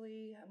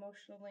 socially,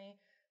 emotionally,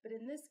 but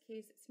in this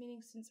case, it's meeting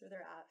students where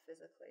they're at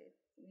physically.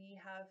 We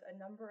have a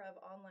number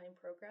of online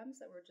programs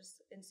that we're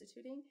just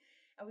instituting,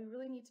 and we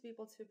really need to be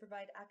able to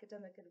provide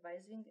academic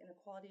advising in a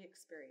quality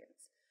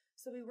experience.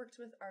 So we worked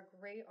with our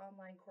great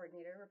online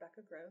coordinator,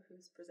 Rebekah,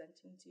 who's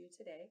presenting to you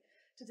today,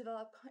 to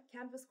develop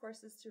Canvas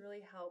courses to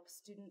really help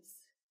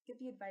students get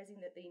the advising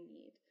that they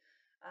need.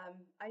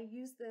 I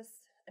used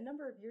this a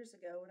number of years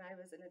ago when I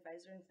was an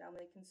advisor in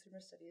family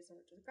consumer studies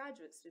and worked with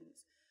graduate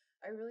students.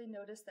 I really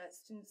noticed that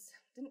students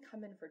didn't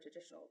come in for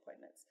traditional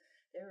appointments.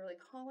 They were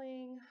really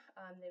calling,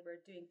 they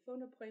were doing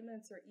phone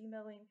appointments or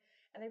emailing,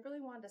 and I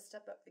really wanted to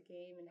step up the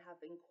game and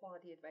having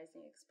quality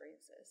advising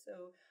experiences.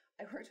 So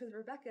I worked with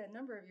Rebekah a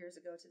number of years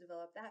ago to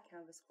develop that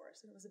Canvas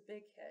course, and it was a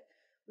big hit.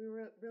 We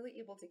were really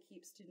able to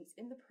keep students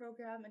in the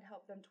program and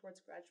help them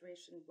towards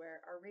graduation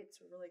where our rates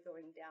were really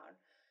going down.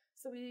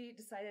 So we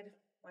decided,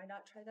 why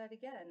not try that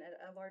again at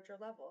a larger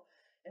level?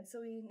 And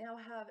so we now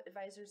have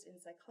advisors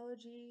in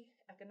psychology,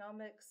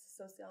 economics,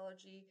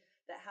 sociology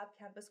that have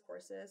Canvas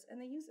courses,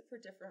 and they use it for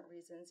different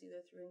reasons,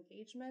 either through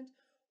engagement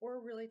or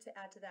really to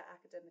add to that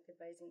academic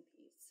advising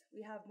piece.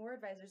 We have more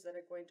advisors that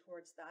are going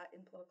towards that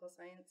in political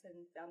science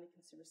and family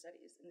consumer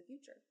studies in the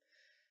future.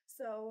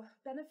 So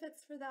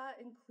benefits for that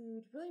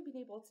include really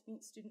being able to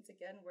meet students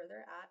again where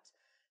they're at.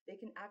 They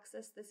can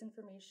access this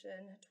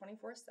information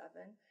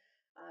 24/7.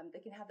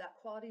 They can have that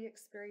quality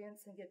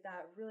experience and get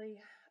that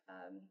really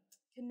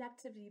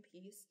connectivity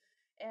piece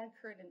and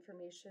current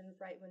information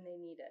right when they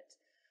need it.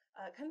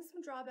 Kind of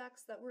some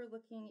drawbacks that we're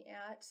looking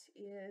at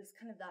is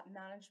kind of that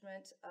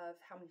management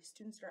of how many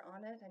students are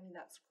on it. I mean,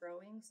 that's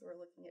growing, so we're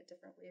looking at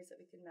different ways that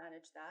we can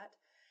manage that,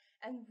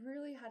 and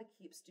really how to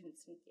keep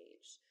students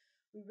engaged.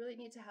 We really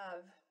need to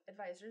have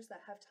advisors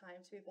that have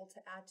time to be able to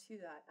add to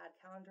that, add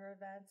calendar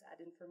events, add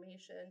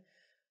information.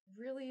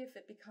 Really, if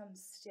it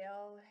becomes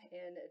stale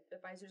and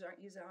advisors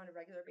aren't using it on a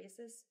regular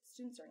basis,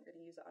 students aren't going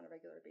to use it on a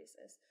regular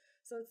basis.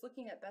 So it's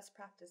looking at best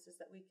practices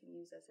that we can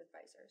use as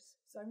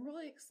advisors. So I'm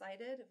really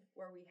excited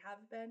where we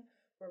have been,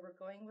 where we're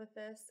going with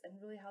this,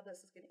 and really how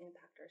this is going to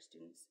impact our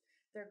students,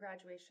 their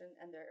graduation,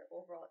 and their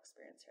overall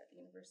experience here at the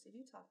University of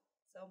Utah.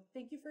 So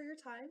thank you for your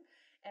time,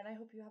 and I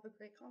hope you have a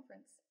great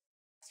conference.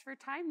 Thanks for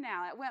time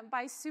now. It went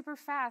by super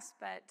fast,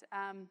 but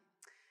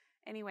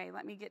anyway,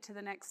 let me get to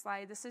the next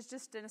slide. This is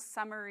just a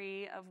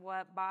summary of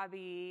what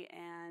Bobby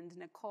and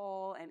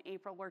Nicole and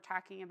April were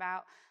talking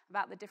about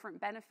the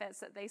different benefits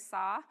that they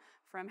saw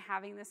from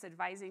having this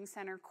advising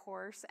center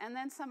course, and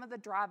then some of the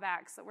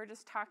drawbacks that we're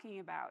just talking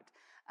about.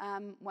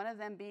 One of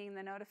them being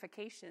the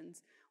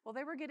notifications. Well,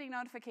 they were getting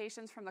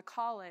notifications from the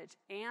college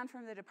and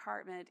from the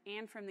department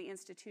and from the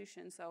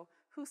institution. So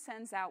who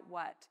sends out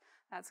what?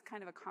 That's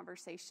kind of a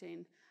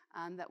conversation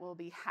that we'll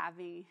be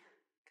having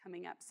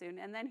coming up soon.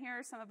 And then here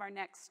are some of our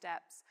next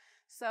steps.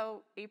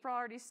 So April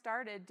already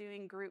started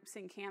doing groups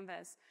in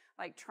Canvas,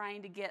 like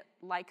trying to get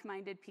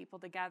like-minded people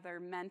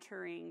together,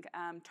 mentoring,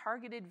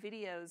 targeted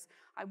videos.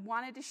 I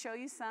wanted to show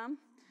you some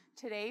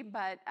today,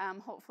 but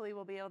hopefully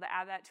we'll be able to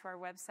add that to our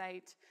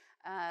website.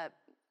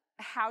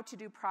 How to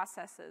do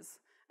processes,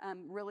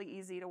 really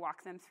easy to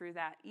walk them through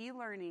that.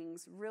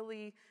 E-learnings,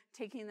 really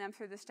taking them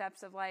through the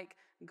steps of like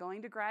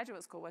going to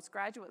graduate school. What's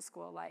graduate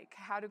school like?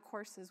 How do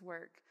courses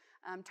work?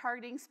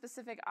 Targeting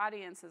specific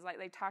audiences, like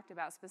they talked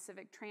about,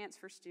 specific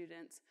transfer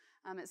students,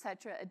 et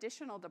cetera,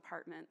 additional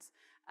departments.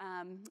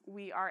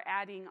 We are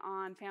adding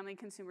on Family and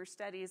Consumer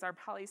Studies, our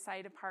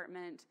poli-sci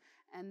department,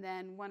 and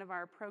then one of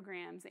our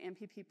programs, the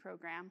MPP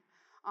program.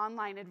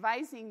 Online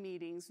advising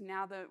meetings.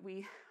 Now that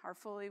we are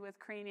fully with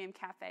Cranium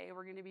Cafe,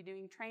 we're going to be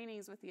doing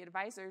trainings with the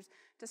advisors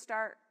to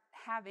start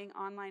having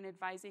online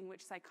advising,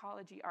 which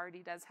psychology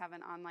already does have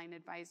an online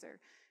advisor.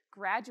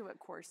 Graduate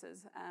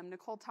courses,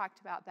 Nicole talked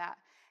about that.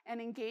 And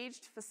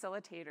engaged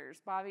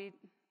facilitators. Bobby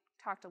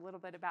talked a little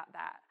bit about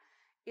that.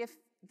 If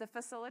the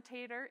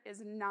facilitator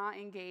is not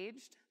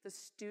engaged, the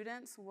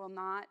students will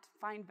not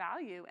find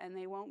value and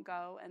they won't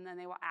go, and then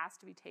they will ask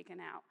to be taken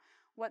out.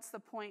 What's the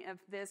point of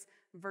this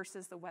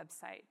versus the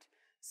website?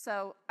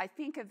 So I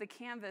think of the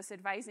Canvas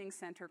Advising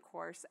Center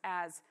course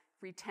as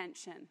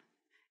retention.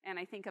 And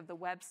I think of the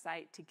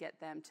website to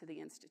get them to the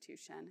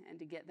institution and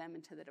to get them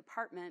into the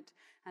department.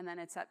 And then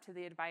it's up to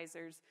the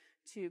advisors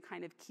to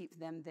kind of keep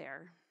them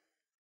there.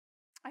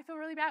 I feel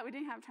really bad we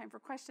didn't have time for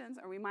questions,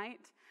 or we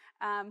might.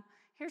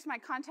 Here's my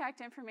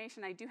contact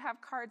information. I do have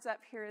cards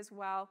up here as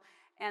well.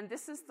 And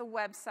this is the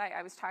website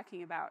I was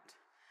talking about.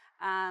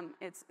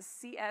 It's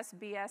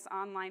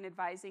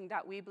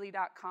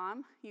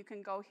csbsonlineadvising.weebly.com. You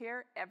can go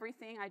here.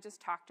 Everything I just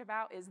talked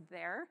about is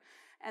there.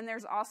 And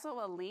there's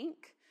also a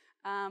link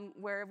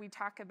where we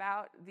talk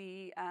about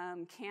the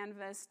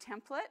Canvas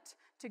template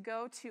to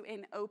go to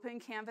an open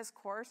Canvas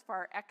course for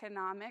our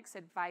Economics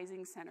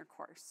Advising Center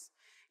course.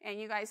 And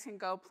you guys can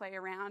go play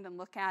around and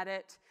look at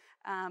it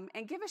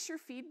and give us your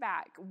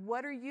feedback.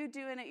 What are you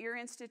doing at your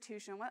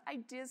institution? What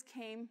ideas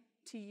came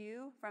to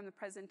you from the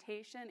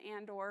presentation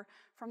and or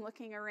from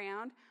looking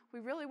around? We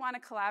really want to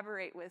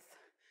collaborate with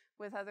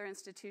other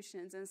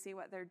institutions and see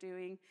what they're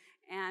doing.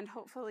 And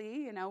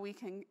hopefully, you know, we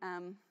can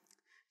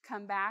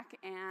come back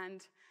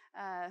and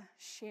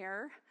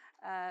share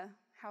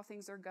how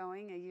things are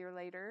going a year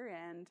later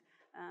and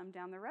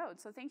down the road.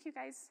 So thank you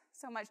guys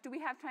so much. Do we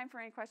have time for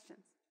any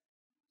questions?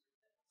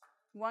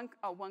 One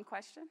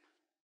question?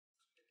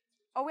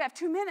 Oh, we have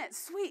 2 minutes.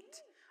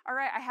 Sweet. All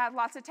right, I had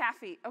lots of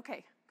taffy.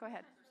 Okay, go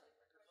ahead.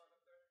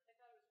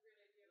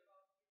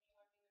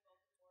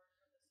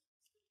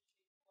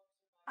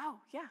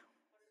 Oh, yeah.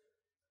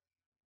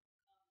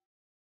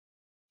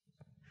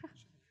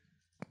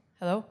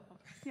 Hello?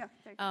 Yeah.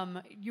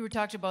 You were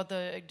talking about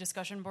the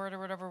discussion board or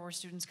whatever where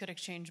students could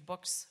exchange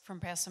books from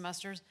past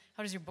semesters.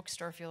 How does your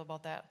bookstore feel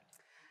about that?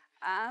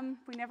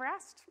 We never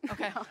asked.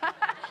 Okay.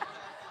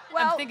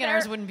 Well, I'm thinking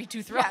ours wouldn't be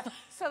too thrilled. Yeah.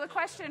 So the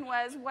question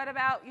was, what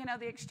about, you know,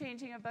 the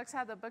exchanging of books,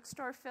 how the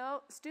bookstore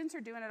feel? Students are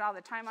doing it all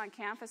the time on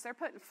campus. They're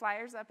putting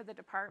flyers up at the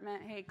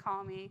department. Hey,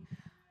 call me.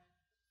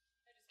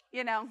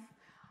 You know,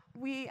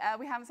 we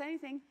haven't said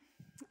anything.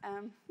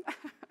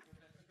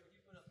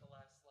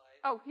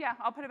 Oh, yeah,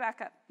 I'll put it back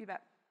up. You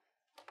bet.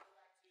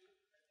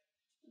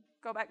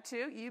 Go back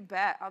to? You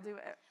bet. I'll do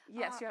it.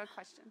 Yes, you have a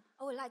question.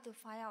 I would like to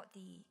find out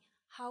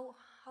how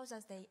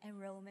does the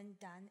enrollment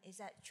done? Is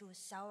that through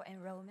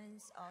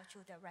self-enrollments or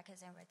through the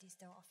Records and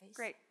Register office?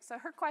 Great. So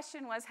her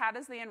question was, how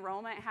does the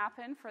enrollment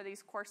happen for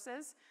these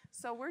courses?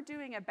 So we're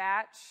doing a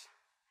batch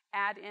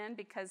add-in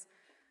because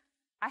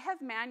I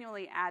have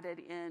manually added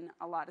in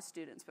a lot of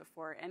students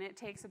before, and it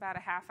takes about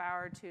a half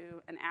hour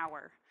to an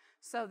hour.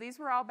 So these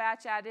were all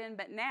batch add-in,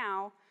 but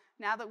now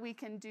that we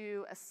can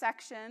do a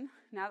section,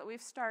 now that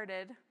we've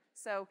started,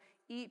 so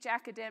each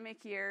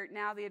academic year,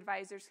 now the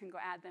advisors can go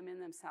add them in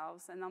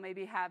themselves, and they'll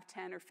maybe have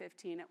 10 or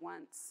 15 at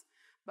once.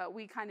 But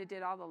we kind of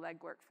did all the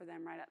legwork for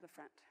them right at the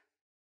front.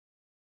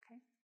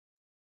 Okay.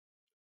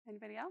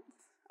 Anybody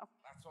else? Oh.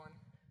 Last one.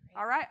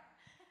 All right.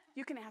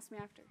 You can ask me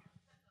after.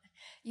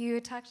 You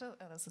talked,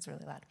 this is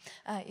really loud.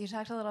 You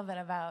talked a little bit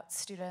about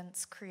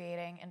students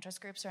creating interest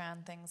groups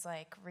around things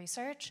like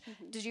research.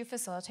 Mm-hmm. Did you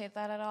facilitate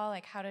that at all?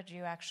 Like, how did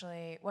you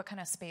actually, what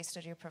kind of space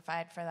did you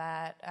provide for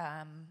that?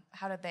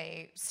 How did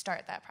they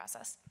start that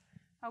process?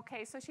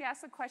 Okay, so she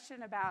asked a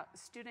question about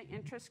student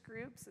interest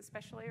groups,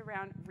 especially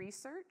around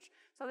research.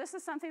 So this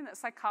is something that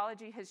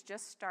psychology has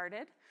just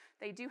started.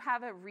 They do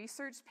have a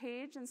research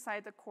page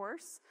inside the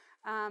course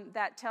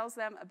that tells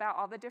them about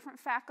all the different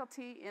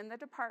faculty in the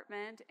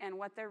department and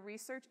what their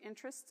research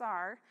interests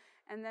are.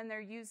 And then they're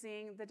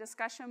using the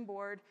discussion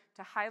board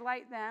to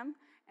highlight them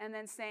and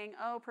then saying,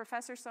 oh,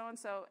 Professor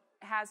so-and-so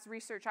has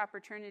research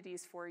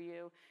opportunities for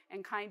you,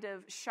 and kind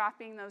of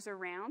shopping those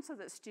around so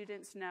that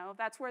students know.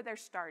 That's where they're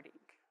starting.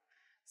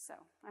 So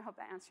I hope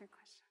that answered your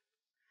question.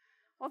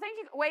 Well, thank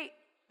you. Wait,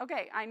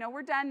 okay, I know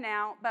we're done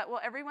now, but will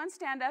everyone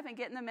stand up and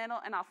get in the middle,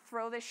 and I'll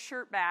throw this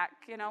shirt back,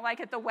 you know, like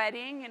at the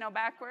wedding, you know,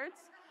 backwards.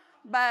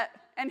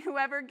 And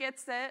whoever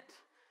gets it,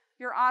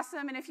 You're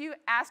awesome. And if you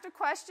asked a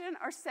question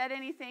or said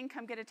anything,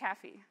 come get a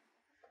taffy.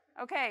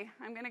 Okay,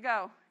 I'm going to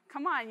go.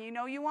 Come on, you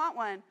know you want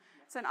one.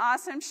 It's an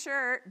awesome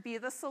shirt. Be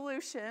the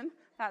solution.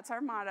 That's our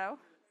motto.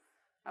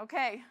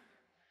 Okay.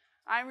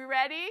 Are we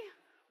ready?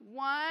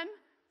 1,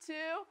 2,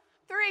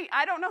 3.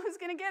 I don't know who's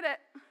going to get it.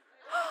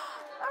 All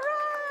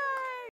right.